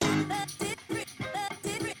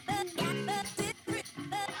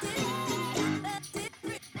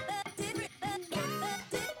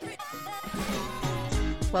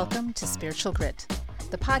Welcome to Spiritual Grit,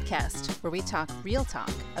 the podcast where we talk real talk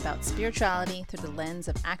about spirituality through the lens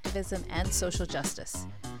of activism and social justice.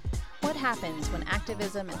 What happens when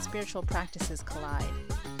activism and spiritual practices collide?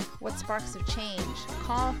 What sparks of change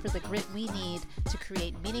call for the grit we need to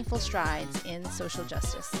create meaningful strides in social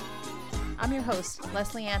justice? I'm your host,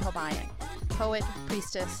 Leslie Ann Hobayan, poet,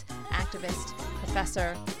 priestess, activist,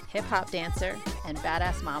 professor, hip-hop dancer, and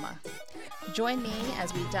badass mama. Join me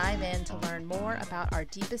as we dive in to learn more about our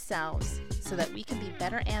deepest selves so that we can be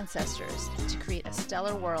better ancestors to create a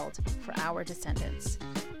stellar world for our descendants.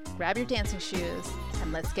 Grab your dancing shoes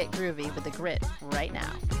and let's get groovy with the grit right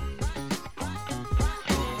now.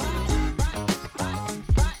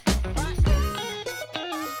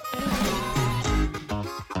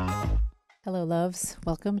 Hello, loves.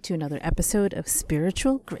 Welcome to another episode of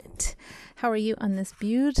Spiritual Grit. How are you on this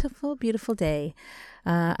beautiful, beautiful day?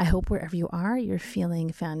 I hope wherever you are, you're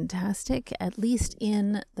feeling fantastic, at least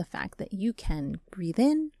in the fact that you can breathe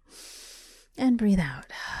in and breathe out.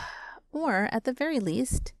 Or at the very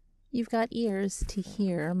least, you've got ears to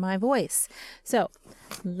hear my voice. So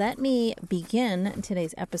let me begin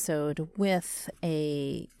today's episode with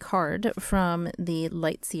a card from the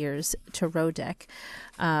Lightseers Tarot deck.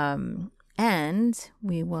 And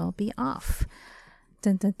we will be off.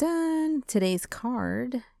 Dun, dun, dun. Today's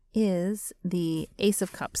card is the Ace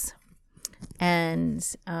of Cups. And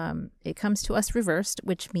it comes to us reversed,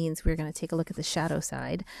 which means we're going to take a look at the shadow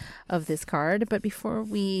side of this card. But before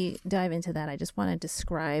we dive into that, I just want to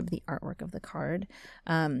describe the artwork of the card.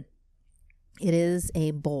 It is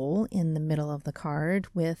a bowl in the middle of the card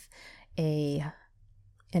with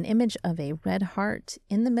an image of a red heart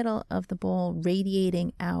in the middle of the bowl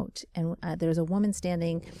radiating out. And there's a woman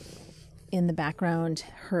standing in the background.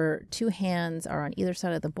 Her two hands are on either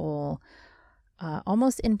side of the bowl,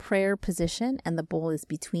 almost in prayer position, and the bowl is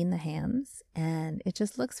between the hands. And it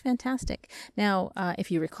just looks fantastic. Now,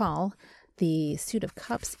 if you recall, the Suit of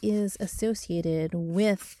Cups is associated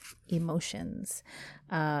with emotions.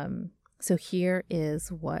 So here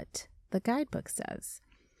is what the guidebook says.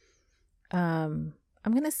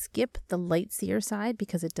 I'm going to skip the Lightseer side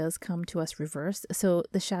because it does come to us reversed. So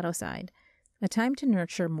the shadow side, a time to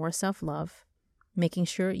nurture more self-love, making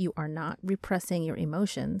sure you are not repressing your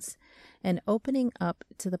emotions, and opening up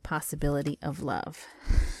to the possibility of love.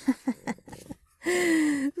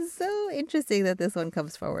 So interesting that this one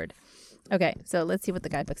comes forward. Okay, so let's see what the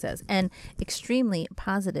guidebook says. An extremely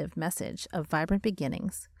positive message of vibrant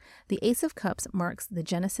beginnings. The Ace of Cups marks the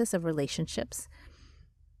genesis of relationships,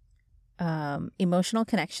 emotional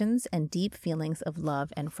connections, and deep feelings of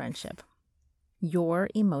love and friendship. Your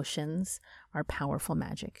emotions are powerful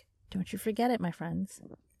magic. Don't you forget it, my friends.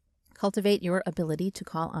 Cultivate your ability to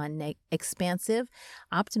call on expansive,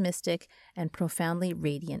 optimistic, and profoundly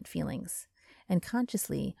radiant feelings, and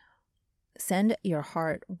consciously send your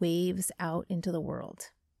heart waves out into the world.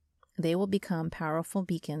 They will become powerful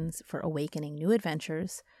beacons for awakening new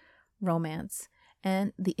adventures, romance,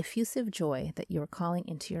 and the effusive joy that you are calling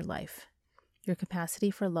into your life. Your capacity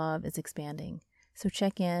for love is expanding, so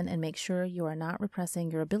check in and make sure you are not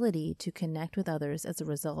repressing your ability to connect with others as a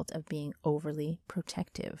result of being overly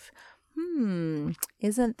protective.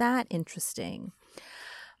 Isn't that interesting?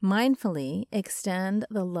 Mindfully extend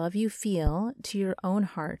the love you feel to your own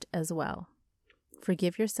heart as well.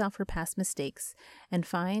 Forgive yourself for past mistakes and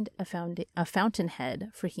find a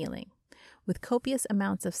fountainhead for healing. With copious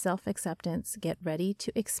amounts of self-acceptance, get ready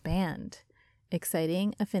to expand.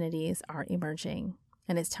 Exciting affinities are emerging,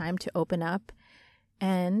 and it's time to open up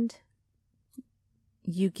and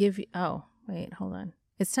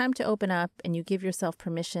It's time to open up and you give yourself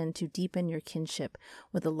permission to deepen your kinship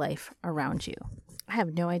with the life around you. I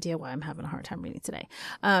have no idea why I'm having a hard time reading today.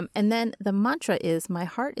 And then the mantra is, my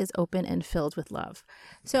heart is open and filled with love.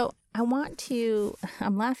 So I'm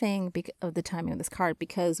laughing because of the timing of this card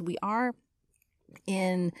because we are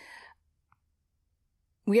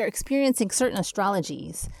experiencing certain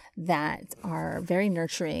astrologies that are very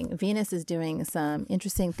nurturing. Venus is doing some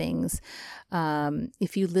interesting things.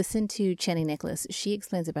 If you listen to Channing Nicholas, she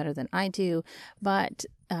explains it better than I do. But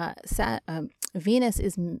Venus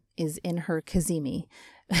is in her Cazimi,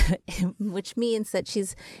 which means that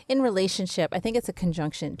she's in relationship. I think it's a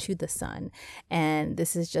conjunction to the sun. And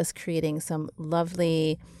this is just creating some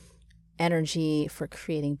lovely energy for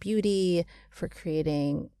creating beauty, for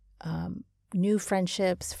creating new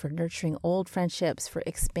friendships, for nurturing old friendships, for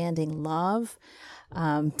expanding love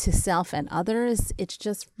to self and others. It's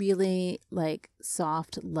just really like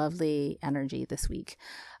soft, lovely energy this week.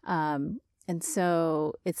 And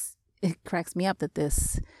so it cracks me up that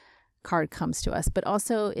this card comes to us, but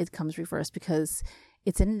also it comes reversed because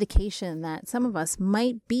it's an indication that some of us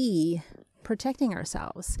might be protecting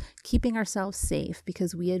ourselves, keeping ourselves safe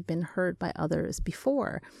because we had been hurt by others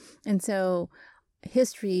before. And so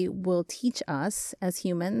history will teach us as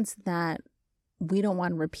humans that we don't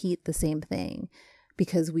want to repeat the same thing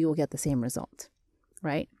because we will get the same result,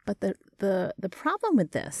 right? But the problem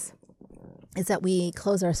with this is that we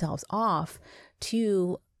close ourselves off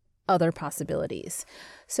to other possibilities.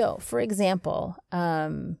 So, for example, I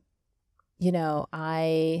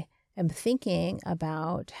am thinking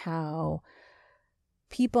about how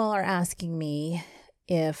people are asking me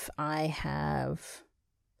if I have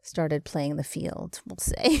started playing the field, we'll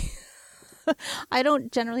say. I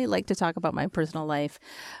don't generally like to talk about my personal life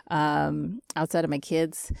outside of my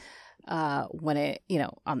kids when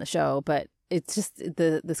on the show, but it's just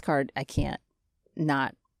this card, I can't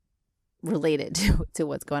not relate it to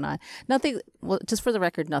what's going on. Nothing, well, just for the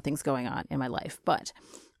record, nothing's going on in my life, but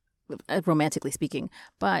romantically speaking,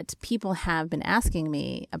 but people have been asking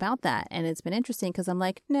me about that. And it's been interesting because I'm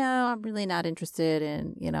like, no, I'm really not interested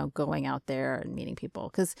in, going out there and meeting people.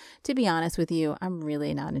 Because to be honest with you, I'm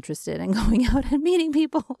really not interested in going out and meeting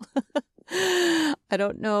people. I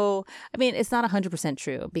don't know. I mean, it's not 100%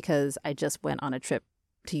 true because I just went on a trip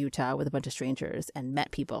to Utah with a bunch of strangers and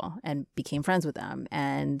met people and became friends with them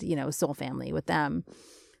and, soul family with them.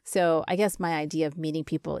 So I guess my idea of meeting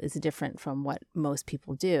people is different from what most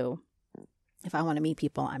people do. If I want to meet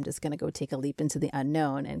people, I'm just going to go take a leap into the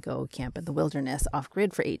unknown and go camp in the wilderness off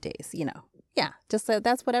grid for 8 days, Yeah, just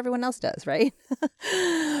that's what everyone else does, right?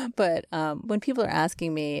 But when people are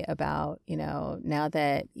asking me about, now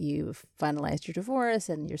that you've finalized your divorce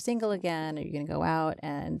and you're single again, are you going to go out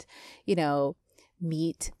and,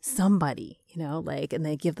 meet somebody, and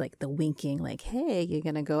they give the winking, hey, you're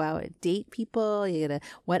going to go out and date people.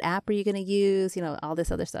 What app are you going to use? All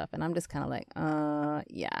this other stuff. And I'm just kind of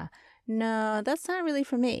yeah, no, that's not really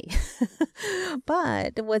for me.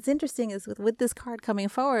 But what's interesting is with this card coming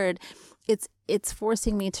forward, it's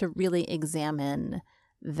forcing me to really examine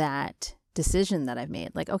that decision that I've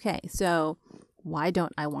made. Okay, so why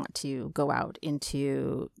don't I want to go out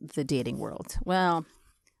into the dating world? Well,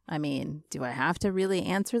 I mean, do I have to really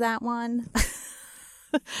answer that one?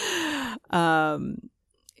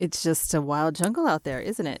 It's just a wild jungle out there,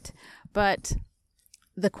 isn't it? But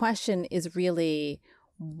the question is really,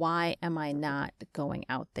 why am I not going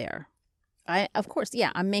out there?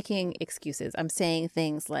 I'm making excuses. I'm saying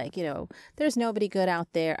things like, there's nobody good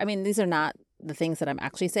out there. I mean, these are not the things that I'm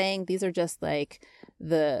actually saying. These are just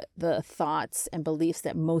the thoughts and beliefs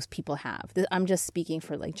that most people have. I'm just speaking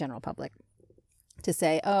for general public. To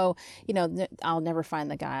say, oh, I'll never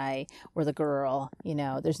find the guy or the girl,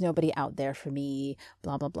 there's nobody out there for me,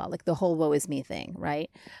 blah, blah, blah, the whole woe is me thing,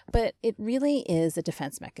 right? But it really is a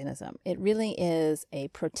defense mechanism. It really is a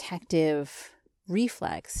protective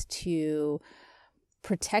reflex to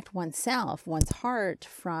protect oneself, one's heart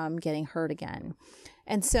from getting hurt again.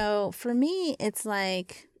 And so for me, it's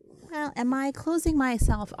well, am I closing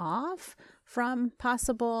myself off from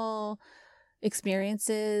possible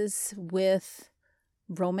experiences with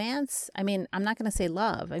romance? I mean, I'm not going to say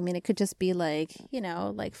love. I mean, it could just be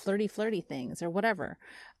flirty things or whatever.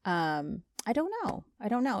 I don't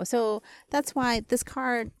know. So that's why this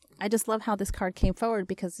card, I just love how this card came forward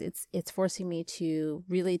because it's forcing me to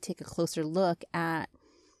really take a closer look at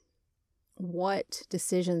what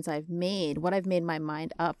decisions I've made, what I've made my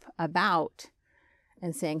mind up about,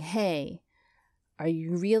 and saying, hey, are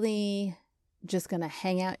you really just going to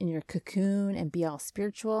hang out in your cocoon and be all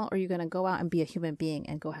spiritual, or are you going to go out and be a human being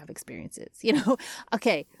and go have experiences?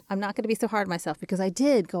 Okay, I'm not going to be so hard on myself because I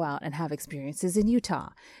did go out and have experiences in Utah.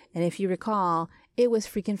 And if you recall, it was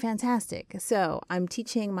freaking fantastic. So I'm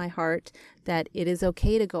teaching my heart that it is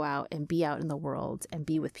okay to go out and be out in the world and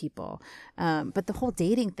be with people. But the whole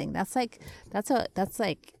dating thing, that's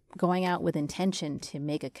going out with intention to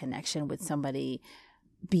make a connection with somebody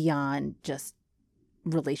beyond just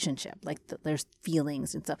relationship, there's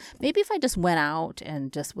feelings and stuff. Maybe if I just went out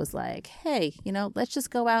and just was hey, let's just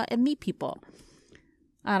go out and meet people.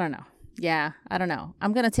 I don't know. Yeah, I don't know.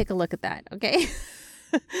 I'm going to take a look at that. Okay.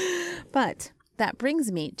 But that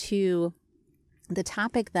brings me to the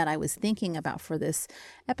topic that I was thinking about for this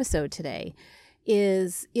episode today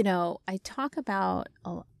is, I talk about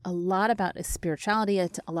a lot about spirituality, a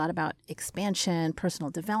lot about expansion, personal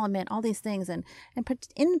development, all these things. And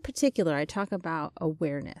in particular, I talk about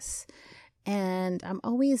awareness. And I'm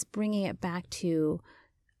always bringing it back to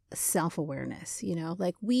self-awareness.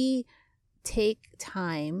 We take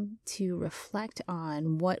time to reflect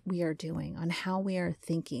on what we are doing, on how we are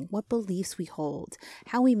thinking, what beliefs we hold,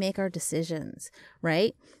 how we make our decisions,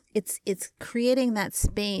 right? It's creating that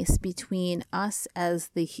space between us as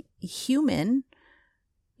the human,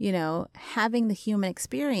 having the human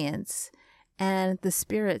experience, and the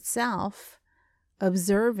spirit self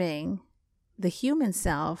observing the human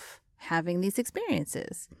self having these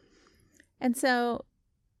experiences. And so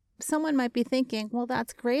someone might be thinking, well,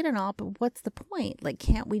 that's great and all, but what's the point? Like,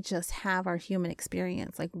 can't we just have our human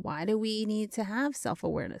experience? Like, why do we need to have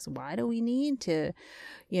self-awareness? Why do we need to,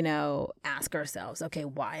 ask ourselves, okay,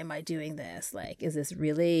 why am I doing this? Like, is this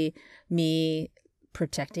really me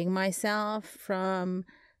protecting myself from,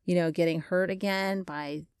 getting hurt again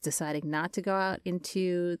by deciding not to go out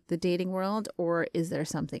into the dating world? Or is there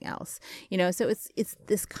something else? So it's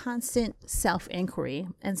this constant self-inquiry.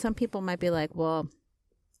 And some people might be like, well,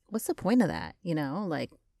 what's the point of that?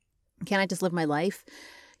 Like, can't I just live my life?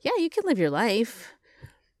 Yeah, you can live your life.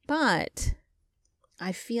 But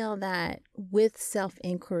I feel that with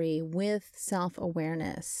self-inquiry, with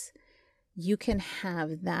self-awareness, you can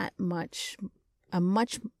have a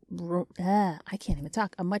much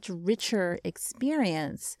richer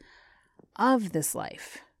experience of this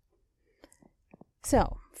life.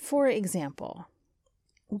 So, for example,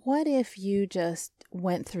 what if you just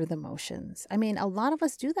went through the motions? I mean, a lot of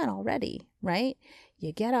us do that already, right?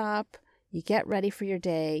 You get up, you get ready for your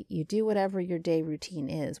day, you do whatever your day routine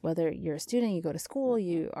is. Whether you're a student, you go to school,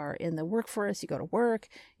 you are in the workforce, you go to work,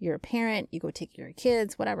 you're a parent, you go take care of your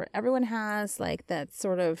kids, whatever. Everyone has like that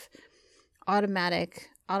sort of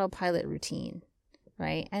autopilot routine,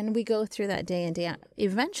 right? And we go through that day in, day out.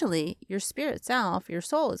 Eventually, your spirit self, your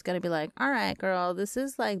soul is going to be like, all right, girl, this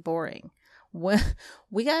is like boring.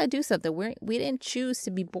 We got to do something. We didn't choose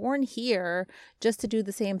to be born here just to do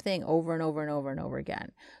the same thing over and over and over and over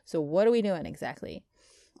again. So what are we doing exactly?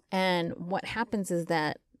 And what happens is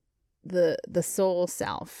that the soul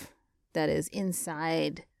self that is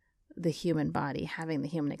inside the human body, having the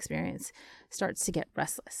human experience, starts to get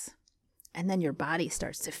restless. And then your body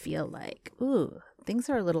starts to feel like, ooh, things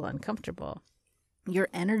are a little uncomfortable. Your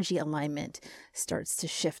energy alignment starts to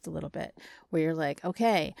shift a little bit, where you're like,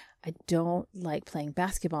 okay, I don't like playing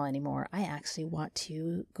basketball anymore. I actually want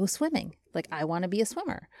to go swimming. Like, I want to be a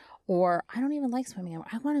swimmer. Or I don't even like swimming anymore.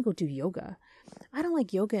 I want to go do yoga. I don't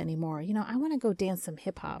like yoga anymore. I want to go dance some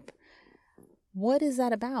hip hop. What is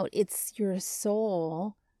that about? It's your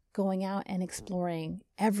soul going out and exploring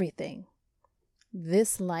everything.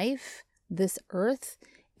 This life, this earth,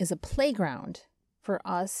 is a playground for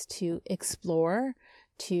us to explore,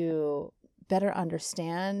 to better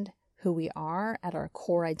understand who we are at our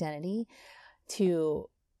core identity, to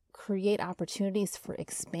create opportunities for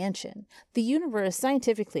expansion. The universe,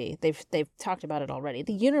 scientifically, they've talked about it already.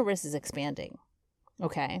 The universe is expanding.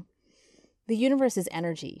 Okay? The universe is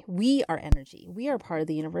energy. We are energy. We are part of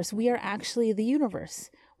the universe. We are actually the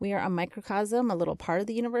universe. We are a microcosm, a little part of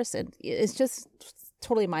the universe. And it's just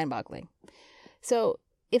totally mind-boggling. So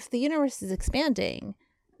if the universe is expanding,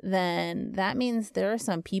 then that means there are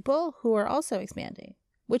some people who are also expanding,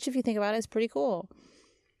 which, if you think about it, is pretty cool.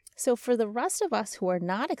 So for the rest of us who are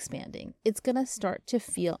not expanding, it's going to start to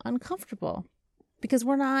feel uncomfortable because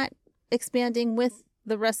we're not expanding with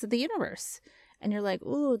the rest of the universe. And you're like,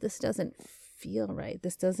 ooh, this doesn't feel right.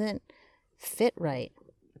 This doesn't fit right.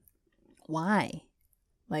 Why?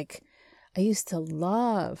 Like, I used to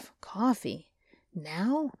love coffee.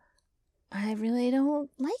 Now I really don't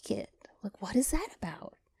like it. Like, what is that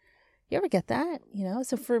about? You ever get that?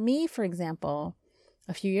 So for me, for example,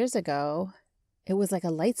 a few years ago, it was like a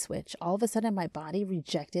light switch. All of a sudden, my body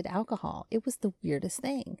rejected alcohol. It was the weirdest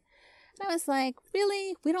thing. And I was like,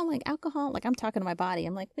 really? We don't like alcohol? Like, I'm talking to my body.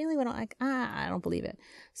 I'm like, really? We don't like, I don't believe it.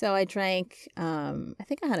 So I drank, I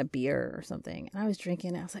think I had a beer or something. And I was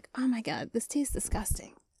drinking and I was like, oh my God, this tastes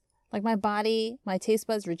disgusting. Like, my body, my taste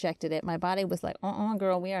buds rejected it. My body was like,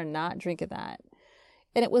 girl, we are not drinking that.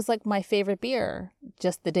 And it was like my favorite beer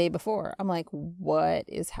just the day before. I'm like, what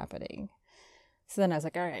is happening? So then I was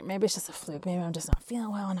like, all right, maybe it's just a fluke. Maybe I'm just not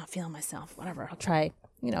feeling well, not feeling myself, whatever. I'll try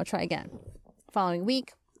again. Following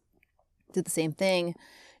week, did the same thing.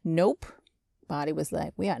 Nope. Body was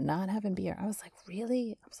like, we are not having beer. I was like,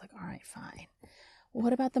 really? I was like, all right, fine.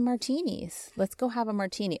 What about the martinis? Let's go have a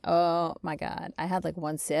martini. Oh my God. I had like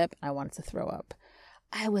one sip. I wanted to throw up.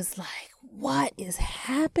 I was like, what is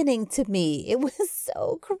happening to me? It was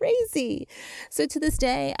so crazy. So to this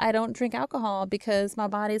day, I don't drink alcohol because my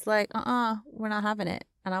body's like, we're not having it.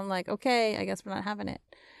 And I'm like, okay, I guess we're not having it.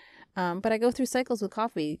 But I go through cycles with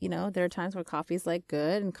coffee. You know, there are times where coffee is like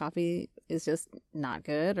good and coffee is just not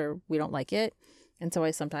good, or we don't like it. And so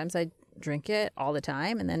sometimes I drink it all the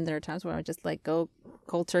time. And then there are times where I just like go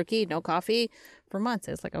cold turkey, no coffee for months.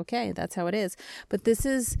 It's like, okay, that's how it is. But this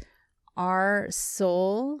is our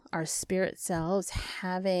soul, our spirit selves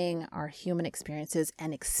having our human experiences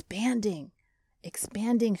and expanding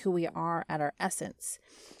who we are at our essence.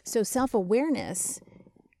 So self-awareness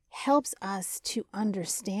helps us to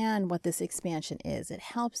understand what this expansion is. It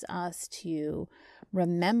helps us to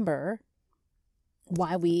remember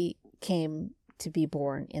why we came to be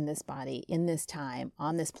born in this body, in this time,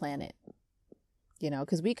 on this planet. You know,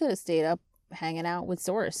 because we could have stayed up hanging out with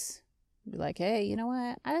Source. Be like, hey, you know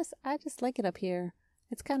what? I just like it up here.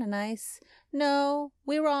 It's kind of nice. No,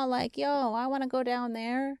 we were all like, yo, I want to go down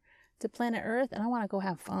there to planet Earth and I want to go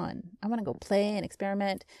have fun. I want to go play and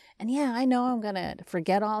experiment. And yeah, I know I'm going to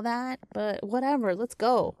forget all that, but whatever, let's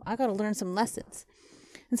go. I got to learn some lessons.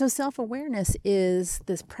 And so self-awareness is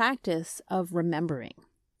this practice of remembering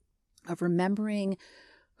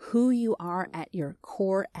who you are at your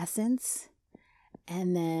core essence,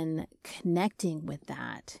 and then connecting with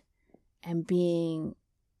that and being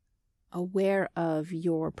aware of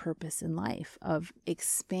your purpose in life, of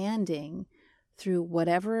expanding through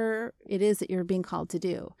whatever it is that you're being called to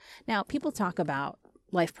do. Now, people talk about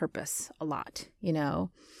life purpose a lot, you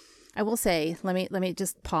know. I will say, let me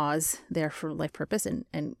just pause there for life purpose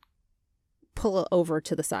and pull it over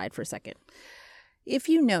to the side for a second. If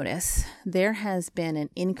you notice, there has been an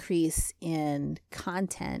increase in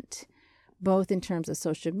content, both in terms of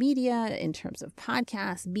social media, in terms of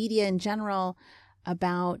podcasts, media in general,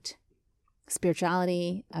 about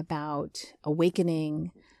spirituality, about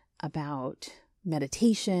awakening, about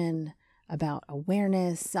meditation, about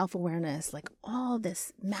awareness, self-awareness, like all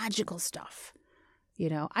this magical stuff. You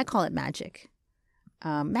know, I call it magic.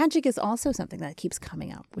 Magic is also something that keeps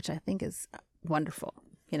coming up, which I think is wonderful.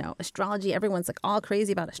 You know, astrology, everyone's like all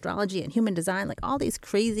crazy about astrology and human design, like all these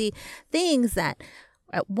crazy things that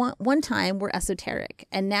at one time were esoteric.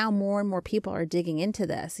 And now more and more people are digging into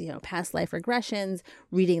this, you know, past life regressions,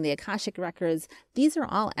 reading the Akashic records. These are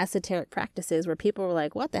all esoteric practices where people were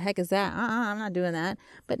like, what the heck is that? I'm not doing that.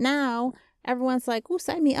 But now everyone's like, oh,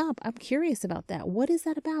 sign me up. I'm curious about that. What is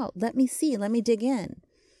that about? Let me see. Let me dig in.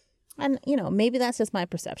 And, you know, maybe that's just my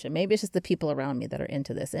perception. Maybe it's just the people around me that are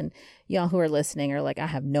into this. And y'all who are listening are like, I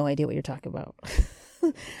have no idea what you're talking about.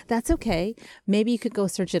 That's okay. Maybe you could go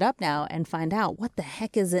search it up now and find out what the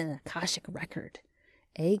heck is an Akashic record.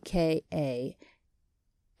 AKASHIC.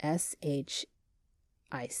 Akashic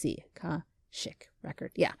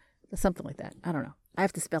record. Yeah, something like that. I don't know. I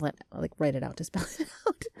have to spell it, like write it out to spell it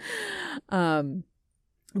out.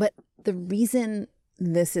 But the reason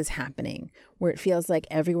this is happening, where it feels like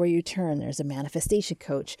everywhere you turn, there's a manifestation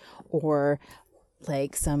coach or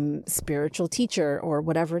like some spiritual teacher or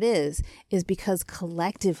whatever it is because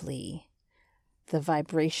collectively the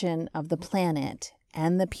vibration of the planet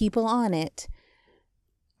and the people on it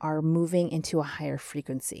are moving into a higher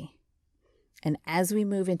frequency. And as we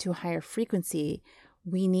move into a higher frequency,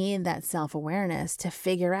 we need that self-awareness to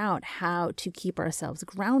figure out how to keep ourselves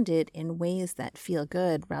grounded in ways that feel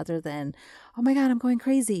good rather than, oh my God, I'm going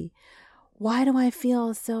crazy. Why do I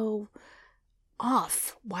feel so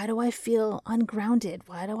off? Why do I feel ungrounded?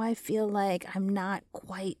 Why do I feel like I'm not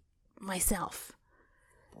quite myself?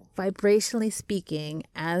 Vibrationally speaking,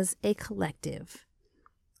 as a collective,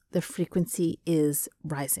 the frequency is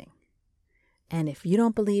rising. And if you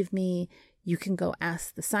don't believe me, you can go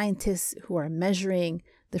ask the scientists who are measuring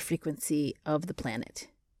the frequency of the planet,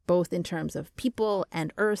 both in terms of people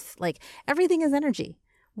and Earth. Like everything is energy.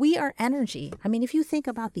 We are energy. I mean, if you think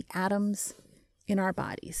about the atoms in our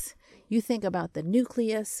bodies, you think about the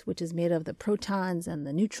nucleus, which is made of the protons and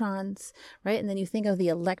the neutrons, right? And then you think of the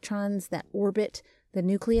electrons that orbit the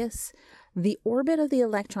nucleus. The orbit of the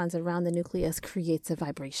electrons around the nucleus creates a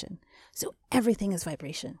vibration. So everything is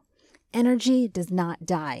vibration. Energy does not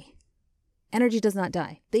die. Energy does not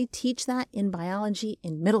die. They teach that in biology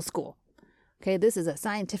in middle school. Okay, this is a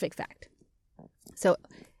scientific fact. So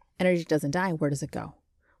energy doesn't die. Where does it go?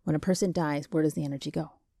 When a person dies, where does the energy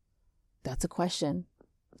go? That's a question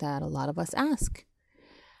that a lot of us ask.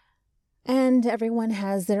 And everyone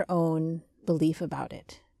has their own belief about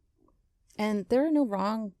it. And there are no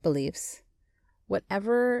wrong beliefs.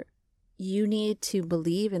 Whatever you need to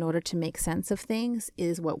believe in order to make sense of things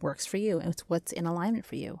is what works for you. And it's what's in alignment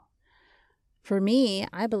for you. For me,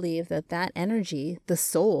 I believe that energy, the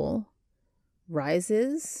soul,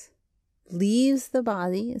 rises, leaves the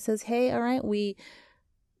body. It says, hey, all right, we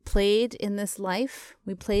played in this life.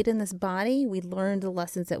 We played in this body. We learned the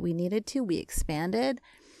lessons that we needed to. We expanded.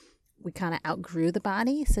 we kind of outgrew the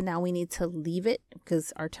body. So now we need to leave it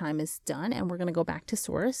because our time is done and we're going to go back to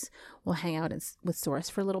source. We'll hang out with source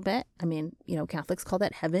for a little bit. I mean, Catholics call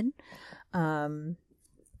that heaven.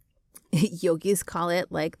 Yogis call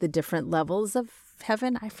it like the different levels of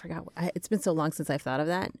heaven. I forgot. It's been so long since I've thought of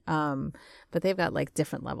that. But they've got like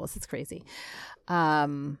different levels. It's crazy.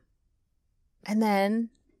 And then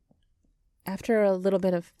after a little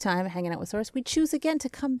bit of time hanging out with source, we choose again to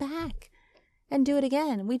come back and do it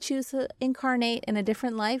again. We choose to incarnate in a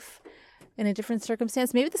different life, in a different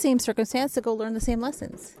circumstance, maybe the same circumstance, to go learn the same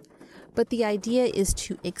lessons. But the idea is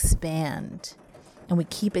to expand, and we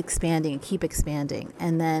keep expanding and keep expanding.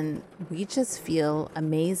 And then we just feel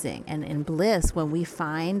amazing and in bliss when we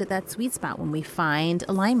find that sweet spot, when we find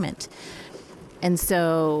alignment. And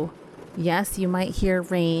so, yes, you might hear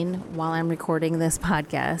rain while I'm recording this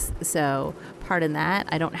podcast. So pardon that.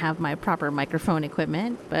 I don't have my proper microphone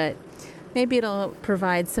equipment, but maybe it'll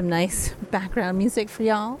provide some nice background music for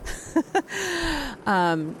y'all.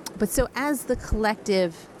 But so as the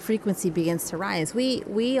collective frequency begins to rise,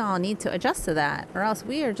 we all need to adjust to that, or else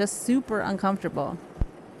we are just super uncomfortable.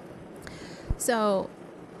 So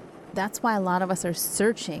that's why a lot of us are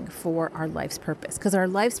searching for our life's purpose, because our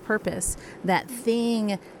life's purpose, that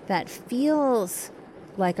thing that feels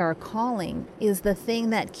like our calling, is the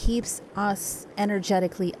thing that keeps us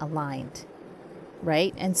energetically aligned.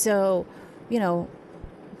 Right? And so,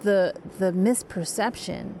 the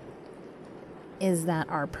misperception is that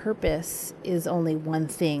our purpose is only one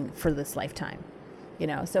thing for this lifetime.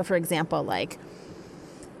 So for example, like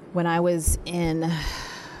when I was in,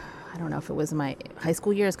 I don't know if it was my high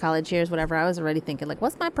school years, college years, whatever, I was already thinking like,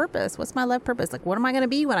 what's my purpose? What's my life purpose? Like, what am I going to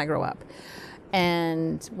be when I grow up?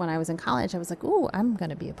 And when I was in college, I was like, ooh, I'm going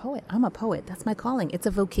to be a poet. I'm a poet. That's my calling. It's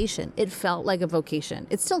a vocation. It felt like a vocation.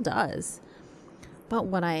 It still does. But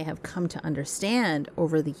what I have come to understand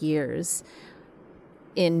over the years,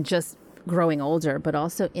 in just growing older, but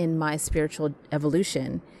also in my spiritual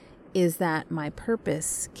evolution, is that my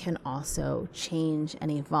purpose can also change and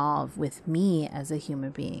evolve with me as a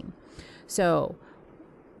human being. So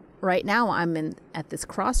right now I'm at this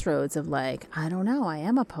crossroads of like, I don't know, I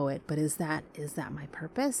am a poet, but is that my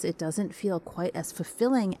purpose? It doesn't feel quite as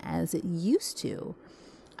fulfilling as it used to.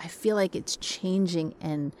 I feel like it's changing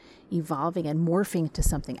and evolving and morphing to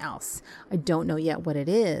something else. I don't know yet what it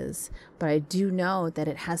is, but I do know that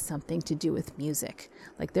it has something to do with music.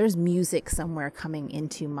 Like there's music somewhere coming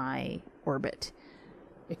into my orbit.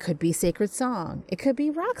 It could be sacred song. It could be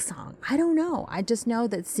rock song. I don't know. I just know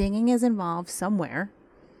that singing is involved somewhere.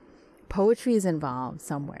 Poetry is involved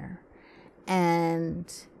somewhere.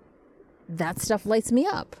 And that stuff lights me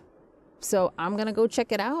up. So I'm going to go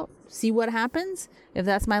check it out, see what happens. If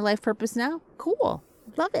that's my life purpose now, cool.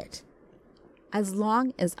 Love it. As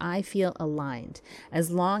long as I feel aligned,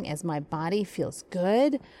 as long as my body feels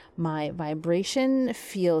good, my vibration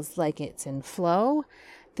feels like it's in flow,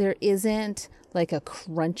 there isn't like a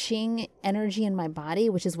crunching energy in my body,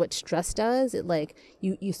 which is what stress does. It like,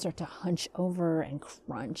 you start to hunch over and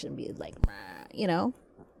crunch and be like,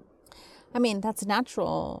 I mean, that's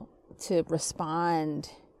natural to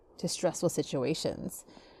respond to stressful situations,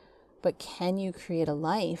 but can you create a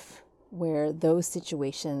life where those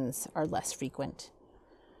situations are less frequent?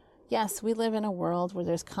 Yes, we live in a world where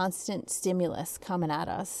there's constant stimulus coming at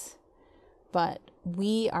us, but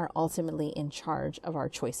we are ultimately in charge of our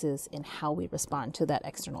choices in how we respond to that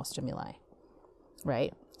external stimuli,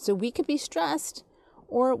 right? So we could be stressed,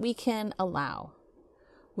 or we can allow.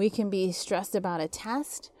 We can be stressed about a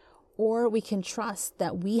test, or we can trust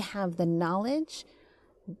that we have the knowledge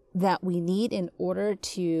that we need in order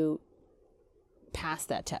to pass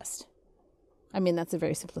that test. I mean, that's a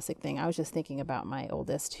very simplistic thing. I was just thinking about my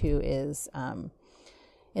oldest, who is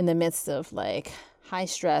in the midst of like high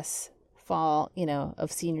stress fall,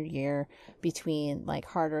 of senior year, between like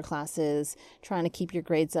harder classes, trying to keep your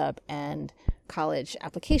grades up, and college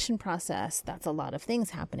application process. That's a lot of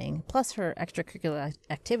things happening, plus her extracurricular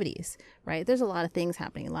activities, right? There's a lot of things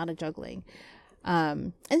happening, a lot of juggling.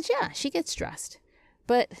 And yeah, she gets stressed.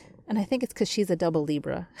 And I think it's because she's a double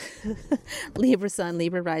Libra, Libra sun,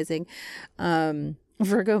 Libra rising,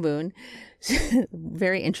 Virgo moon,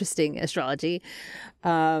 very interesting astrology.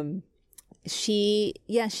 She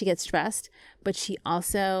gets stressed, but she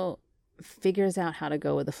also figures out how to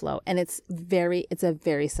go with the flow. And it's a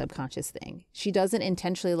very subconscious thing. She doesn't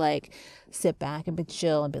intentionally like sit back and be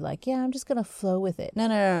chill and be like, yeah, I'm just going to flow with it.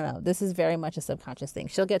 No. This is very much a subconscious thing.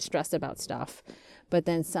 She'll get stressed about stuff, but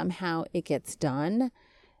then somehow it gets done.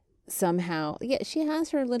 Somehow, yeah, she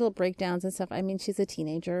has her little breakdowns and stuff. I mean, she's a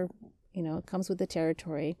teenager, it comes with the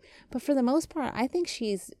territory. But for the most part, I think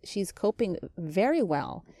she's coping very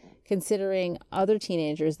well considering other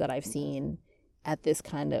teenagers that I've seen at this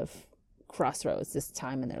kind of crossroads, this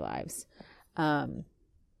time in their lives.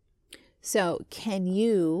 So can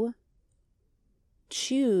you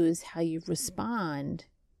choose how you respond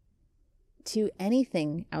to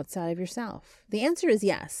anything outside of yourself? The answer is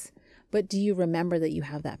yes. But do you remember that you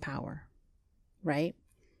have that power, right?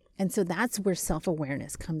 And so that's where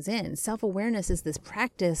self-awareness comes in. Self-awareness is this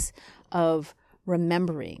practice of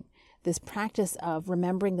remembering, this practice of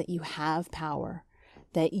remembering that you have power,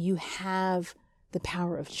 that you have the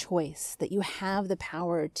power of choice, that you have the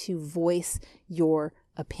power to voice your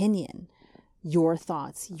opinion, your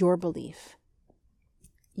thoughts, your belief.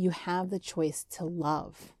 You have the choice to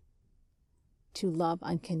love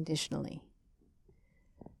unconditionally.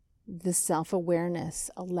 The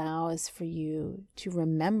self-awareness allows for you to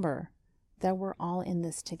remember that we're all in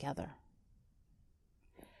this together.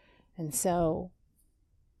 And so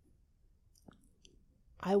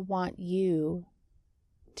I want you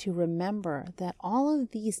to remember that all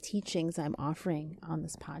of these teachings I'm offering on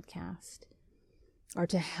this podcast are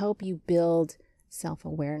to help you build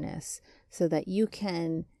self-awareness so that you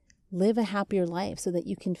can live a happier life, so that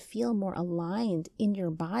you can feel more aligned in your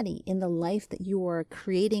body, in the life that you are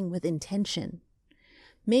creating with intention.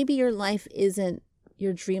 Maybe your life isn't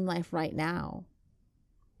your dream life right now.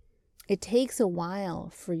 It takes a while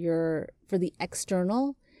for the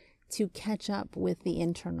external to catch up with the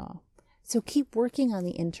internal. So keep working on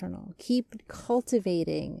the internal. Keep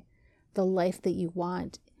cultivating the life that you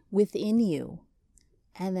want within you.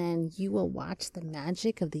 And then you will watch the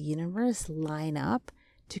magic of the universe line up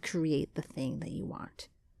to create the thing that you want.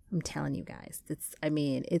 I'm telling you guys, it's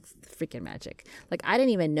freaking magic. Like, I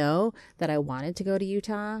didn't even know that I wanted to go to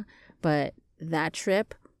Utah, but that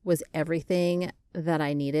trip was everything that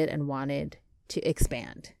I needed and wanted to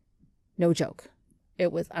expand. No joke.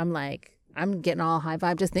 I'm getting all high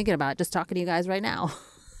vibe just thinking about it, just talking to you guys right now.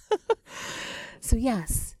 So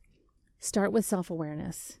yes, start with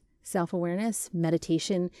self-awareness. Self-awareness,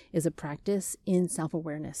 meditation is a practice in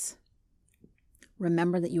self-awareness.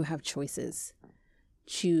 Remember that you have choices.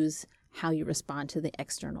 Choose how you respond to the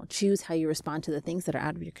external. Choose how you respond to the things that are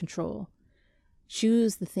out of your control.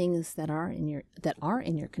 Choose the things that are in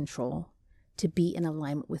your control to be in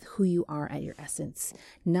alignment with who you are at your essence,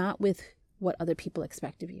 not with what other people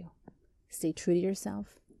expect of you. Stay true to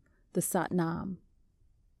yourself. The Sat Nam,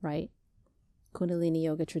 right? Kundalini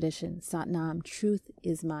Yoga tradition. Sat Nam, truth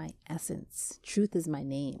is my essence. Truth is my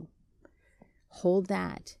name. Hold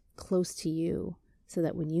that close to you so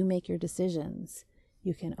that when you make your decisions,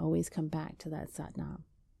 you can always come back to that Sat Nam.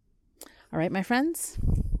 All right, my friends?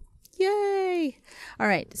 Yay! All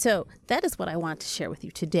right, so that is what I want to share with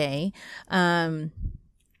you today. And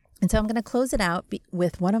so I'm going to close it out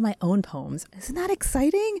with one of my own poems. Isn't that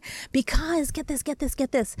exciting? Because get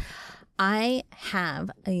this. I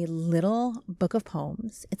have a little book of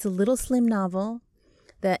poems. It's a little slim novel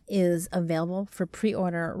that is available for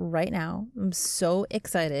pre-order right now. I'm so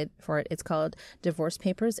excited for it. It's called Divorce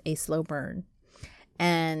Papers, A Slow Burn.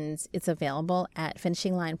 And it's available at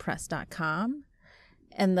finishinglinepress.com.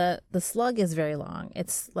 And the slug is very long.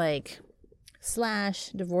 It's like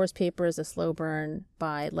 / Divorce Papers, A Slow Burn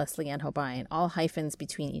by Leslie Ann Hobain, all hyphens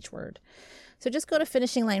between each word. So just go to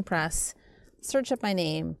Finishing Line Press, search up my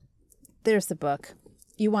name. There's the book.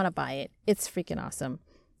 You want to buy it. It's freaking awesome,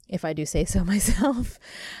 if I do say so myself.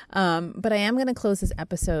 But I am going to close this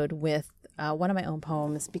episode with one of my own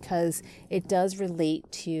poems because it does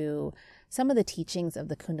relate to some of the teachings of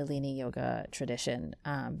the Kundalini Yoga tradition.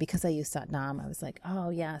 Because I use Sat Nam, I was like,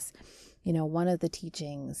 oh yes, one of the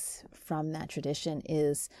teachings from that tradition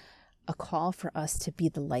is a call for us to be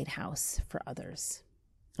the lighthouse for others.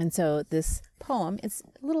 And so this poem, it's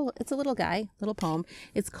a little poem.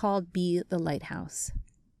 It's called Be the Lighthouse.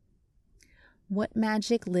 What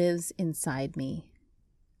magic lives inside me?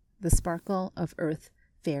 The sparkle of earth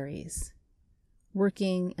fairies,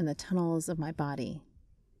 working in the tunnels of my body,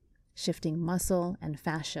 shifting muscle and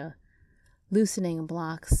fascia, loosening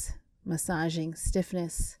blocks, massaging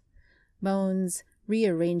stiffness, bones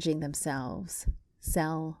rearranging themselves,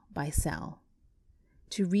 cell by cell,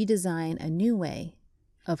 to redesign a new way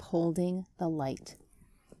of holding the light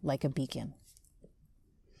like a beacon.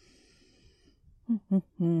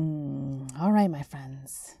 All right, my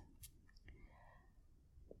friends.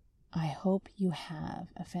 I hope you have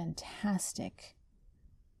a fantastic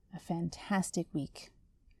week.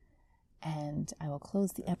 And I will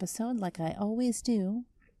close the episode like I always do.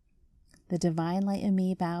 The divine light in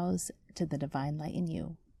me bows to the divine light in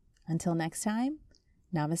you. Until next time,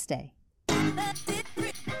 namaste.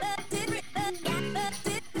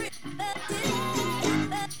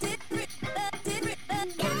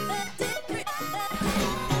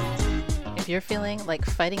 you're feeling like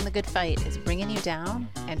fighting the good fight is bringing you down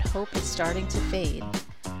and hope is starting to fade,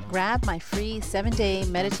 grab my free 7-day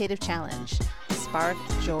meditative challenge, Spark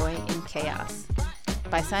Joy in Chaos,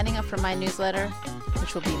 by signing up for my newsletter,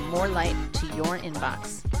 which will be more light to your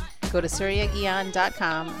inbox. Go to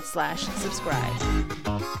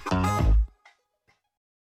suryaguian.com/subscribe.